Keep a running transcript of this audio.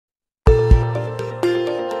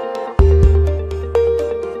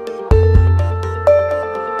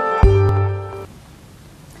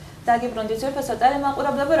დაგიბრუნდით ზურფასო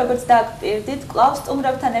ტელემაყურებლები, როგორც დაგვპირდით, კვლავ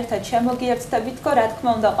სტუმრებთან ერთად შემოგიერთდებით, თქო, რა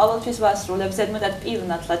თქმა უნდა, ყოველთვის ვასრულებ ზედმეტად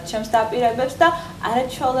პირნათლად ჩემს დაპირებებს და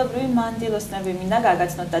არაჩვეულებრივი მანდილოსნები მინდა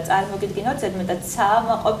გაგაცნოთ და წარმოგიდგინოთ ზედმეტად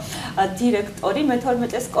საამაყო დირექტორი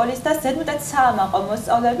მე-12 სკოლის და ზედმეტად საამაყო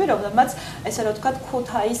მოსწავლეები, რომლებმაც ესე რომ ვთქვათ,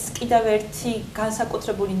 ქუთაისს კიდევ ერთი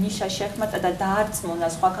განსაკუთრებული ნიშა შეჰმატა და დაარწმუნა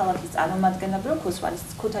სხვა ქალაქის წარმომადგენლებს, რომ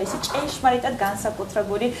ქუთაისი ჭეშმარიტად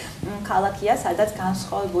განსაკუთრებული ქალაქია, სადაც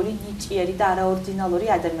განსხვავებული ნიჭიერი და არაორდინალური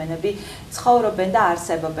ადამიანები ცხოვრობენ და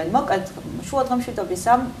არსებობენ. მოკლედ, შუადღე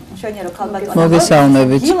მშვიდობისა, მშვენიერო ქალბატონო.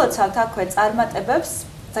 მოგესალმებით. გილოცავთ აქვე წარმატებებს.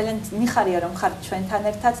 ძალიან მიხარია რომ ხართ ჩვენთან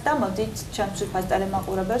ერთად და მოდით ჩემს ზურფას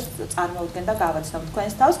ტელემაყურებელს წარმოვიდგენ და გავაცნობ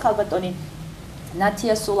თქვენს თავს. ქალბატონი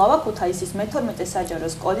ნათია სულავა, ქუთაისის მე-12 საჯარო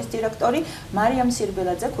სკოლის დირექტორი, მარიამ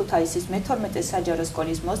სირბილაძე, ქუთაისის მე-12 საჯარო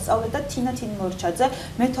სკოლის მოსწავლე და თინათინ მორჩაძე,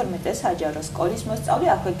 მე-12 საჯარო სკოლის მოსწავლე.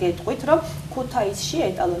 აქვე გეტყვით, რომ ქუთაისში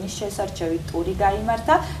ეტალონის შესარჩევი ტური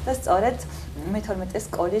გაიმართა და სწორედ მე-12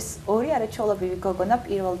 სკოლის ორი არაჩვეულებრივი გოგონა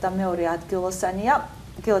პირველ და მეორე ადგილოსანია.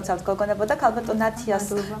 გილოცავთ გოგონებო და ქალბატონ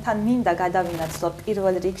ნათიასთან მინდა გადავინაცვლო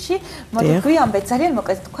პირველ რიგში. მოდი გვიამბეთ ძალიან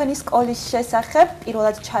მოკლედ თქვენი სკოლის შესახებ,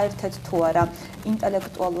 პირველად ჩაერთეთ თუ არა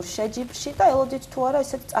ინტელექტუალურ შეჯიბრში და ელოდით თუ არა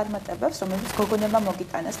ესეთ წარმატებებს, რომლებიც გოგონებმა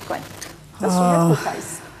მოგიტანეს თქვენ. დასრულეთ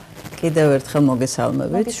ქუთაისს. კიდევ ერთხელ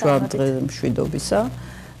მოგესალმებით შუადღე მშვიდობისა.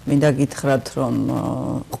 მინდა გითხრათ, რომ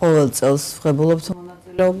ყოველ წელს ვღებულობთ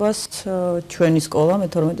მონაწილეობას ჩვენი სკოლა,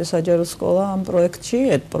 მე-12 საჯარო სკოლა ამ პროექტში,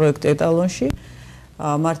 პროექტ ეტალონში.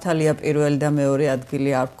 მართალია პირველი და მეორე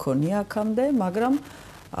ადგილი არ გქონია აქამდე, მაგრამ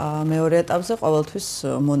მეორე ეტაპზე ყოველთვის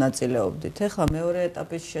მონაწილეობდით. ეხლა მეორე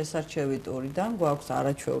ეტაპის შესარჩევი ტურიდან გვაქვს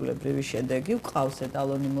არაჩვეულებრივი შედეგი, გვყავს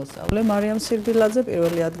ეტალონი მოსწავლე მარიამ სირბილაძე,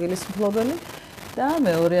 პირველი ადგილის მფლობელი და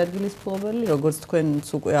მეორე ადგილის მფლობელი, როგორც თქვენც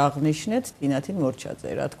უკვე აღნიშნეთ, თინათინ მორჩაძე,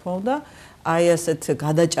 რა თქმა უნდა. აი ასეთ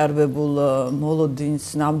გადაჭარბებულ მოლოდინს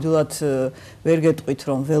ნამდვილად ვერ გეტყვით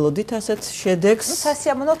რომ ველოდით ასეთ შედეგს.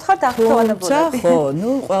 სასიამოვნოდ ხართ აღფრთოვანებულები.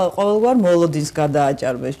 ხო, ყოველგვარ მოლოდინს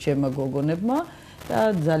გადააჭარბეს ჩემმა გოგონებმა და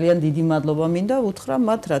ძალიან დიდი მადლობა მინდა უთხრა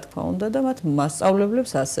მათ, რა თქმა უნდა და მათ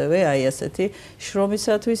მასწავლებლებს ასევე აი ასეთი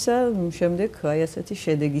შრომისათვისა, შემდეგ აი ასეთი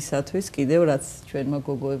შედეგისათვის კიდევ რაც ჩვენმა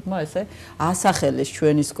გოგოებმა ესე ასახელეს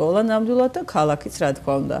ჩვენი სკოლა ნამდვილად და ქალაქიც რა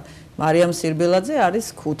თქმა უნდა. მარიამ სირბილაძე არის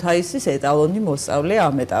ქუთაისის ეტალონი მოსწავლე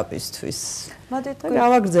ამ ეტაპისთვის.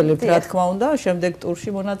 გავაგრძელებთ რა თქმა უნდა შემდეგ ტურში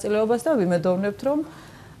მონაწილეობას და ვიმედოვნებთ რომ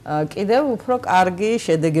კიდევ უფრო კარგი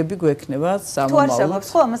შედეგები გვექნება სამომავლოდ. თუ არსებობს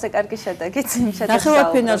ხო ამაზე კარგი შედეგიც იმ შედეგს.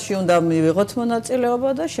 ნახევარფინალში უნდა მივიღოთ მონაწილეობა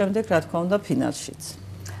და შემდეგ რა თქმა უნდა ფინალშიც.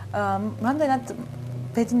 რამდენად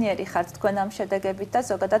ბედნიერი ხართ თქვენ ამ შედეგებით და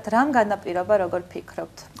ზოგადად რამ განაპირობა როგორ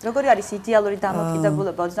ფიქრობთ? როგორი არის იდეალური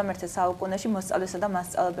დამოკიდებულება 21 საუკუნეში მოსწავლესა და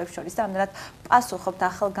მასწავლებელს შორის და რამდენად პასუხობთ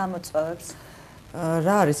ახალ გამოწვევებს?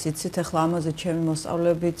 რა არის იცით ახლა ამაზე ჩემი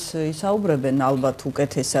მოსწავლეებიც ისაუბრებენ ალბათ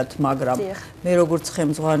უკეთესად, მაგრამ მე როგორც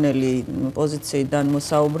ხელმძღვანელი პოზიციიდან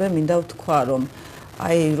მოსაუბრე, მინდა ვთქვა რომ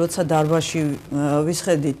აი როცა დარბაზში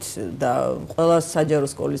ვისხედით და ყველა საჯარო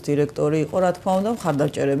სკოლის დირექტორი იყო, რა თქმა უნდა,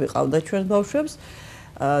 მხარდაჭერები ყავდა ჩვენს ბავშვებს.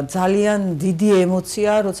 ძალიან დიდი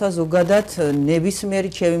ემოცია, როცა ზოგადად ნებისმიერი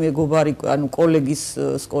ჩემი მეგობარი, ანუ კოლეგის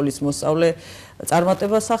სკოლის მოსწავლე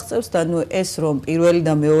წარმატებას აღწევს და ნუ ეს რომ პირველი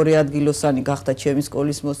და მეორე ადგილოსანი გახდა ჩემი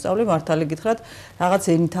სკოლის მოსწავლე, მართალი გითხრათ, რაღაც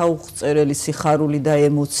ენითაუღწერელი სიხარული და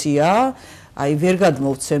ემოცია, აი ვერ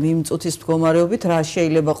გადმოვცემ იმ წუთის მდგომარეობით, რა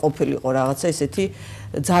შეიძლება ყოფილიყო რაღაცა ესეთი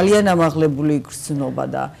ძალიან ამაღლებული გრძნობა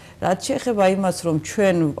და რაც შეეხება იმას, რომ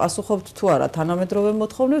ჩვენ პასუხობთ თუ არა თანამედროვე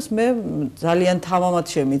მოთხოვნებს, მე ძალიან თამამად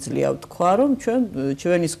შემიძლია ვთქვა, რომ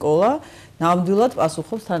ჩვენი სკოლა ნამდვილად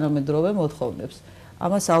პასუხობს თანამედროვე მოთხოვნებს.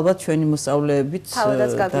 ამას ალბათ ჩვენი მოსწავლეებიც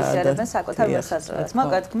თავადაც გაგვიზიარებენ საკუთარ მოსაზრებას.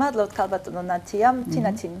 მოკლედ, გმადლობთ ქალბატონო ნათია,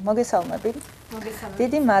 თინათინ, მოგესალმებით. მოგესალმებით.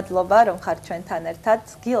 დიდი მადლობა რომ ხართ ჩვენთან ერთად.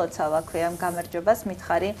 გილოცავ აქვე ამ გამარჯვებას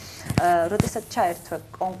მითხარი, როდესაც ჩაერთვე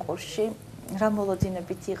კონკურსში, რა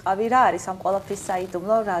მოლოდინებით იყავი, რა არის ამ ყველაფრის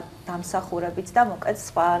საიდუმლო, რა დამსახურებით და მოკლედ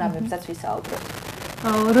სხვა რამებსაც ვისაუბრებთ.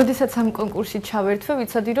 როდესაც ამ კონკურსში ჩავერთვე,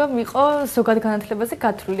 ვიცოდი რომ იყო ზოგად განათლებაზე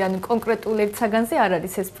გათვლილი, ანუ კონკრეტულ ერთ საგანზე არ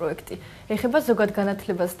არის ეს პროექტი. ეხება ზოგად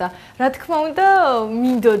განათლებას და რა თქმა უნდა,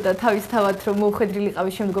 მინდოდა თავისთავად რომ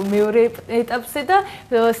მოუხედრილიყავი შემდგომ მეორე ეტაპზე და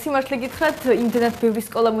სიმართლე გითხრათ, იმდენად ბევრი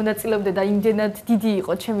სკოლა მონაწილეობდა და იმდენად დიდი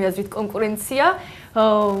იყო ჩემი აზრით კონკურენცია.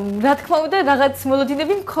 რა თქმა უნდა, რაღაც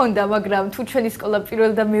მოლოდინები მქონდა, მაგრამ თუ ჩვენი სკოლა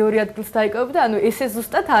პირველ და მეორე ადგილს დაიკავებდა, ანუ ესე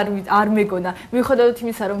ზუსტად არ მეგონა. მიუხედავად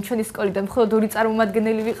იმისა, რომ ჩვენი სკოლიდან მხოლოდ ორი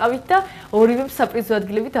წარმომადგენელი ვიყავით და ორივემ საპრიზო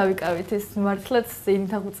ადგილები დავიკავეთ. ეს მართლაც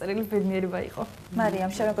ენითაღუწერელი ბედნიერება იყო.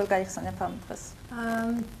 მარიამ, შენ როგორ გაიხსენებ ამ დღეს?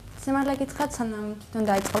 სიმართლე გითხრათ, სანამ თვითონ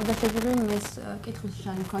დაიწყებოდა შეჯიბრება, მის კითხვის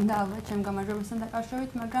ჟანი მქონდა ალბათ ჩემ გამარჯვებასთან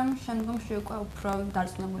დაკავშირებით, მაგრამ შემდგომში უკვე უფრო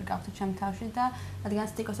დარწმუნებული გავხდი ჩემ თავში და რადგან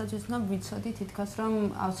სტიკოსაც ვიცნობ, ვიცოდი თითქოს რომ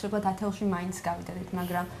აუცილებლად ათეულში მაინც გავიდოდით,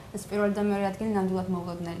 მაგრამ ეს პირველი და მეორე ადგილი ნამდვილად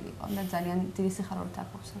მოულოდნელი იყო და ძალიან დიდი სიხარულით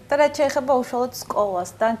აფხობსა. და რაც შეეხება უშუალოდ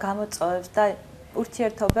სკოლასთან გამოწვევებს და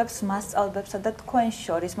ურთიერთობებს მასწავლებლებსა და თქვენ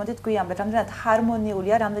შორის, მოდით გვიამბეთ, რამდენად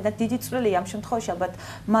ჰარმონიულია, რამდენად დიდი წვლილია ამ შემთხვევაში ალბათ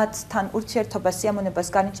მათთან ურთიერთობას, სიამოვნებას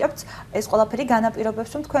განიჭებთ, ეს ყველაფერი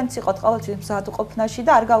განაპირობებს, რომ თქვენც იყოთ ყოველთვის მზად ყოფნაში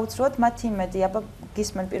და არ გაუცრუოთ მათი იმედი. აბა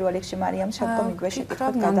გისმენ პირველ რიგში მარიამ, შემდგომ იგვეში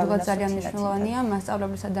ვფიქრობ, ნამდვილად ძალიან მნიშვნელოვანია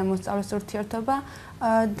მასწავლებლისა და მოსწავლის ურთიერთობა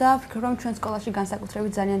და ვფიქრობ, რომ ჩვენ სკოლაში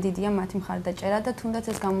განსაკუთრებით ძალიან დიდია მათი მხარდაჭერა და თუნდაც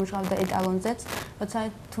ეს გამოჟღავდა ეტალონზეც, როცა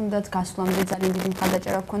თუნდაც გასვლამდე ძალიან დიდი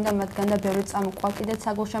მხარდაჭერა ჰქონდა მათგან და ბევრი წამოყვა კიდეც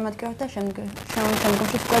საგულშემატკივრად და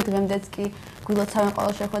შემდგომში უკვე დღემდეც კი გვილოცავენ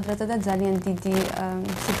ყოველ შეხვედრაზე და ძალიან დიდი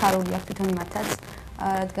სიხარული აქვს თვითონ მათაც,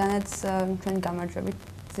 რადგანაც ჩვენ გამარჯვებით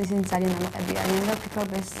ისინი ძალიან ამაყები არიან და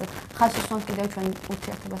ვფიქრობ ეს ხაზს უსვამს კიდევ ჩვენ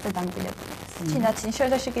ურთიერთობას და დამოკიდებულებას. თინათინ,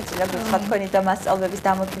 შევდაში გიწირებ თქვენი და მასწავლებლის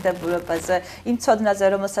დამოკიდებულებაზე, იმ ცოდნაზე,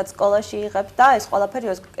 რომელსაც სკოლაში იღებთ და ეს ყველაფერი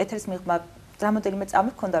ეთერის მიღმა რამოდენიმე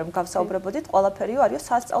წამი გქონდა რომ გავსაუბრებოდით, ყველაფერი არისო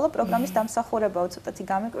სასწავლო პროგრამის დამსახურებაა, ცოტათი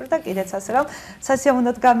გამიკვირდა, კიდეც ასე რომ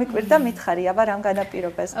სასიამოვნოდ გამიკვირდა, მითხარი, აბა რამ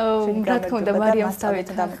განაპირობეს შენი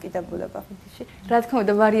გამარჯვება დამოკიდებულება. რა თქმა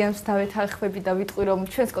უნდა, მარიამს დავით ახвеბი და ვიტყვი რომ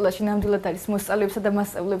ჩვენ სკოლაში ნამდვილად არის მოსწავლეებსა და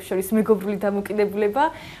მასწავლებლებს შორის მეგობრული დამოკიდებულება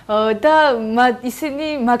და ისინი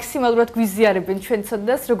მაქსიმალურად გვიზიარებენ ჩვენ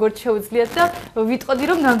ცოდნას, როგორც შეუძლიათ და ვიტყოდი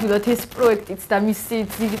რომ ნამდვილად ეს პროექტიც და მისი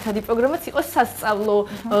ძირითადი პროგრამაც იყოს სასწავლო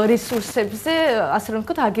რესურსებზე ასე რომ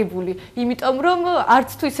ვთქვათ, აგებული. იმიტომ რომ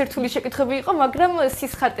არც თუ ისე რთული შეკითხვები იყო, მაგრამ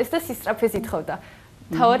სისხარტეს და სისწრაფეს ითხოვდა.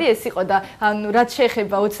 თავარი ეს იყო და ანუ რაც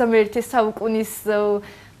შეეხება 21 საუკუნის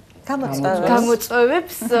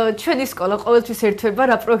გამოწვევებს, ჩვენი სკოლა ყოველთვის ერთვება,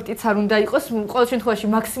 რა პროექტიც არ უნდა იყოს, ყოველ შემთხვევაში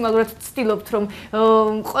მაქსიმალურად ვცდილობთ, რომ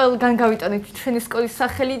ყველგან გავიტანოთ ჩვენი სკოლის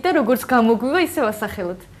სახელი და როგორც გამოგვივა, ისე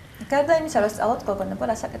ვასახელოთ. გარდა იმისა, რომ სწავლობთ გოგონებო,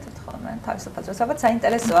 რას აკეთებთ ხოლმე თავისუფალ დროს? ალბათ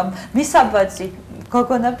საინტერესოა მისაბაძი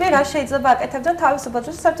გოგონები, რა შეიძლება აკეთებდნენ თავისუფალ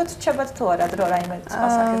დროს, საერთოდ რჩებათ თუ არა დრო რაიმე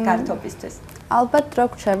სხვასახეთ გართობისთვის? ალბათ დრო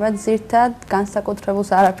რჩება, ზირთად განსაკუთრებულს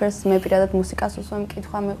არაფერს მე პირადად მუსიკას უსვამ,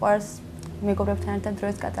 კითხვა მიყვარს, მეგობრებთან ერთად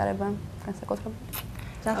დროის გატარება განსაკუთრებით.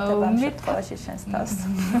 რა ხდება ამ შემთხვევაში შენს თავს?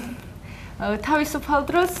 თავისუფალ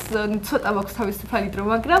დროს ცოტა მაქვს თავისუფალი დრო,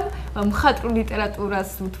 მაგრამ მხატვრულ ლიტერატურას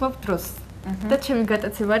ვუთმობ დროს. და ჩემი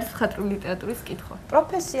გატაცება არის მხატვრული ლიტერატურის კითხვა.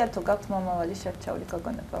 პროფესია თუ გაქვთ მომავალი შერჩეული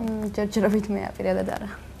გოგონებო? ჯერჯერობით მე პირადად არა.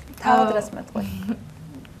 თავად რას მეტყვი?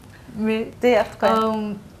 მე დიახ,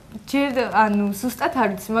 ჯერ ანუ ზუსტად არ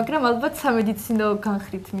ვიცი, მაგრამ ალბათ სამედიცინო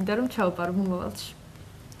განხრით მინდა რომ ჩავაბარო მომავალში.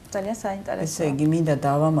 ძალიან საინტერესოა. ესე იგი მინდა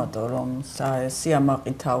დავამატო რომ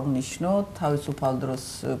სიამაყით აღნიშნო თავისუფალ დროს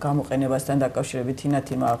გამოყენებასთან დაკავშირებით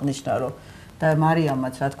თინათინმა აღნიშნა რომ და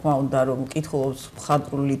მარიამაც რა თქმა უნდა რომ კითხულობს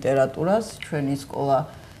მხატვრულ ლიტერატურას, ჩვენი სკოლა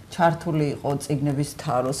ჩართული იყო წიგნების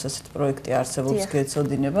თაროს ასეთ პროექტი არსებობს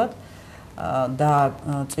გეცოდინებათ და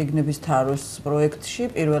წიგნების თაროს პროექტში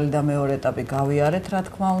პირველი და მეორე ეტაპი გავიარეთ, რა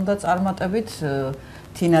თქმა უნდა, წარმატებით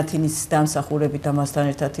თინათინის დამსახურებით და მასთან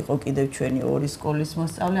ერთად იყო კიდევ ჩვენი ორი სკოლის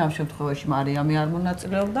მოსწავლე, ამ შემთხვევაში მარიამი არ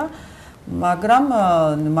მონაწილეობდა, მაგრამ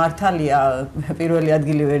მართალია პირველი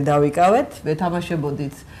ადგილი ვერ დავიკავეთ,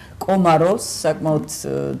 ვეთამაშებოდით კომაროვს, საკმაოდ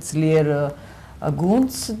ძლიერ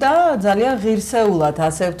გუნდს და ძალიან ღირსეულად,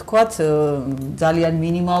 ასე ვთქვათ, ძალიან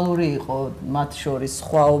მინიმალური იყო მათ შორის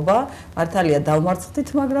სხვაობა. მართალია დავმარცხდით,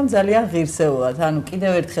 მაგრამ ძალიან ღირსეულად. ანუ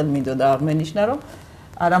კიდევ ერთხელ მინდოდა აღმენიშნა, რომ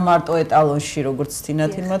არა მარტო ეტალონში, როგორც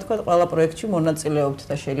თინათინმა თქვა, ყველა პროექტში მონაწილეობთ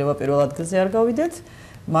და შეიძლება პირველ ადგილზე არ გავიდეთ.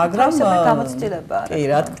 მაგრამ გამოცდილება არა. კი,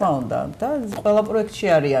 რა თქმა უნდა. და ყველა პროექტში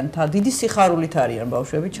არიან, დიდი სიხარულით არიან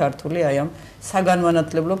ბავშვები ჩართული აი ამ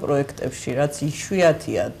საგანმანათლებლო პროექტებში, რაც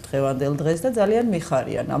იშვიათია დღევანდელ დღეს და ძალიან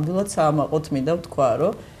მიხარია. ნამდვილად საამაყოთ მინდა ვთქვა,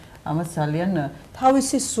 რომ ამას ძალიან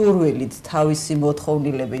თავისი სურვილით, თავისი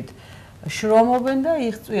მოთხოვნილებით შრომობენ და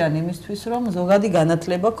იღწვიან იმისთვის, რომ ზოგადი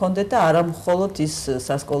განათლება კონდეთ და არა მხოლოდ ის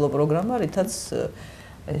სასკოლო პროგრამა, რითაც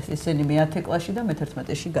ისინი მე-10 კლასში და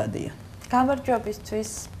მე-11-ში გადიან.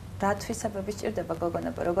 გამარჯვებისთვის რა თვისებები სჭირდება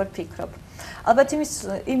გოგონებო, როგორ ფიქრობ? ალბათ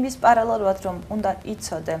იმის პარალელურად რომ უნდა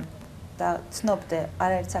იცოდე და ცნობდე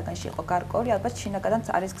არაერთ საგანში იყო გარკვეული, ალბათ შინაგანაც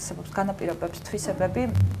არის განაპირობებს თვისებები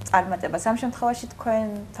წარმატებას. ამ შემთხვევაში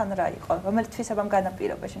თქვენთან რა იყო? რომელი თვისებამ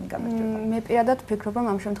განაპირობა შენი გამარჯვება? მე პირადად ვფიქრობ, რომ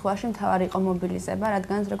ამ შემთხვევაში მთავარი იყო მობილიზება,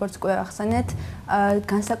 რადგან როგორც უკვე ახსენეთ,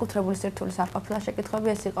 განსაკუთრებული სირთულის არ ყოფილა შეკითხვები,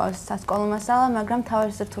 ეს იყო სასკოლო მასალა, მაგრამ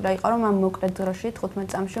მთავარი სირთულე იყო, რომ ამ მოკლე დროში 15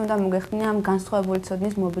 წამში უნდა მოგეხსნია ამ განსხვავებული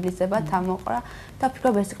ცოდნის მობილიზება, თამოყრა და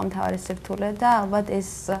ვფიქრობ ეს იყო მთავარი სირთულე და ალბათ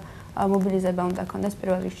ეს მობილიზება უნდა ქონდეს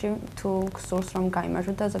პირველ რიგში თუ გსურს რომ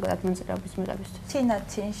გაიმარჯვოთ და ზოგადად მონაწილეობის მიღებისთვის.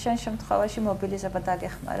 თინათინ, შენ შემთხვევაში მობილიზება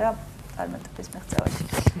დაგეხმარა წარმატების მიღწევაში?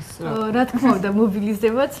 რა თქმა უნდა,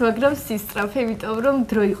 მობილიზებაც, მაგრამ სისწრაფე, იმიტომ რომ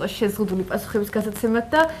დრო იყოს შეზღუდული პასუხების გასაცემად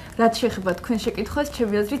და რაც შეეხება თქვენ შეკითხვას,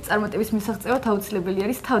 ჩემი აზრით, წარმატების მისაღწევად აუცილებელი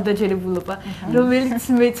არის თავდაჯერებულობა, რომელიც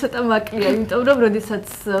მე ცოტა მაკლია, იმიტომ რომ როდესაც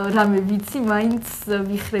რამე ვიცი, მაინც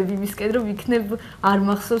ვიხრები იმისკენ, რომ იქნებ არ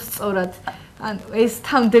მახსოვს სწორად. ანუ ეს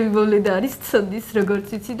თანმდებობლედა არის ცოდის, როგორც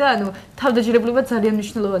ვიცი და ანუ თავდაჯერებულობა ძალიან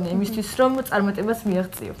მნიშვნელოვანია იმისთვის, რომ წარმატებას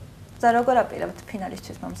მიაღწიო. და როგორ აპირებთ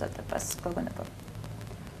ფინალისთვის მომზადებას, გოგონებო?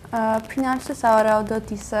 ფინალში სავარაუდოდ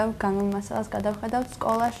ისევ განულ მასალას გადავხედავთ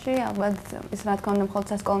სკოლაში, ალბათ ის რა თქმა უნდა მხოლოდ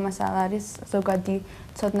სასკოლო მასალა არის ზოგადი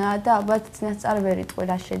ცოდნა და ალბათ წინასწარ ვერ იტყვი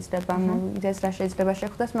რა შეიძლება მოვიგდეს, რა შეიძლება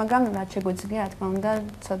შეხვდეს, მაგრამ რაც შეგვიძლია, რა თქმა უნდა,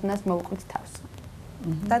 ცოდნას მოვუყვით თავს.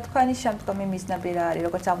 და თქვენი შემდგომი მიზნები რა არის,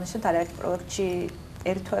 როგორც აღნიშნეთ, არაერთ პროექტში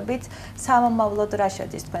ერთვებით, სამომავლოდ რა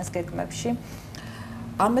შედის თქვენს გეგმებში?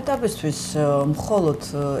 ამ ეტაპისთვის მხოლოდ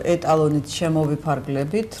ეტალონით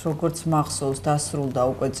შემოვიფარგლებით, როგორც მახსოვს, დასრულდა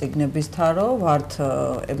უკვე წიგნების თარო, ვართ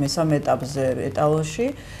მესამე ეტაპზე ეტალონში.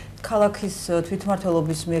 ქალაქის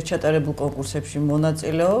თვითმმართველობის მიერ ჩატარებულ კონკურსებში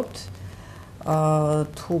მონაწილეობთ.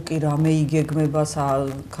 თუ კი რამე იგეგმება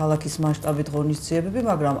ქალაქის მასშტაბით ღონისძიებები,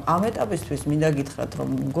 მაგრამ ამ ეტაპისთვის მინდა გითხრათ, რომ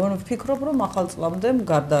ვფიქრობ, რომ ახალ წლამდე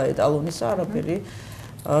გარდა ეტალონისა არაფერი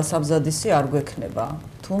სამზადისი არ გვექნება.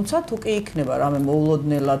 თუმცა თუ კი იქნება რამე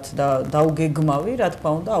მოულოდნელად და დაუგეგმავი, რა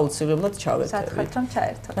თქმა უნდა, აუცილებლად ჩავერთვით. სათხართ რომ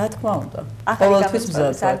ჩაერთოთ. რა თქმა უნდა. ყოველთვის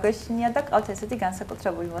მზად არ გვეშინია და ყავთ ესეთი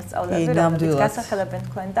განსაკუთრებული მოსწავლეები, რომლებიც გასახელებენ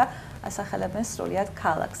თქვენ და ასახელებენ სრულიად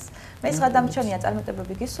ქალაქს. მე სხვა დამჩენია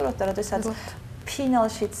წარმატებები გისურვოთ და როდესაც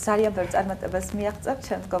ფინალშიც ძალიან ბევრ წარმატებას მიაღწევთ,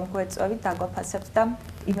 შემდგომ გვეწვევით, დაგვაფასებთ და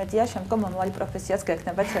იმედია შემდგომ მომავალი პროფესიაც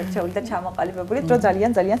გექნება შერჩეული და ჩამოყალიბებული, დრო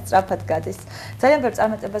ძალიან სწრაფად გადის. ძალიან ბევრ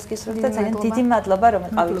წარმატებას გისურვებთ და ძალიან დიდი მადლობა, რომ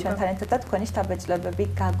იყავით ჩვენთან ერთად და თქვენი შთაბეჭდილებები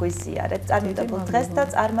გაგვიზიარეთ. წარმატებულ დღეს და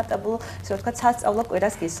წარმატებულ, ისე ვთქვათ, სასწავლო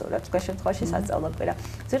კვირას გისურვებთ. თქვენ შემთხვევაში სასწავლო კვირა.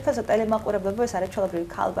 ძირითადად ტელემაყურებლებო ეს არაჩვეულებრივი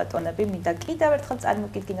ქალბატონები, მინდა კიდევ ერთხელ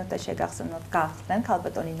წარმოგიდგინოთ და შეგახსენოთ გახსნენ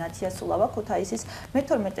ქალბატონი ნათია სულავა, ქუთაისის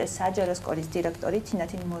მე-12 საჯარო სკოლის დირექტორი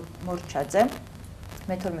თინათინ მორჩაძე,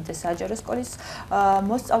 მე-12 საჯარო სკოლის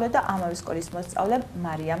მოსწავლე და ამავე სკოლის მოსწავლე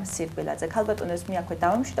მარიამ სირბილაძე. ქალბატონებს მიაქვე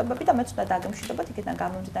დავემშვიდობები და მეც უნდა დაგემშვიდობოთ, იქიდან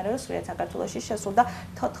გამომდინარე, რომ სრულიად საქართველოში შესულდა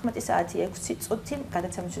 14 საათი 6 წუთი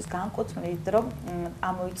გადაცემისთვის განკუთვნილი დრო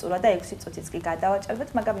ამოიწურა და 6 წუთიც კი გადავაჭერბეთ,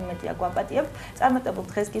 მაგრამ იმედია გვაპატიებთ. წარმატებულ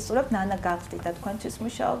დღეს გისურვებთ, ნანა გახდით და თქვენთვის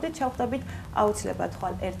მუშაობდით, შევხვდებით აუცილებლად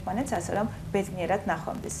ხვალ ერთმანეთს, ასე რომ ბედნიერად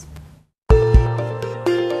ნახვამდის.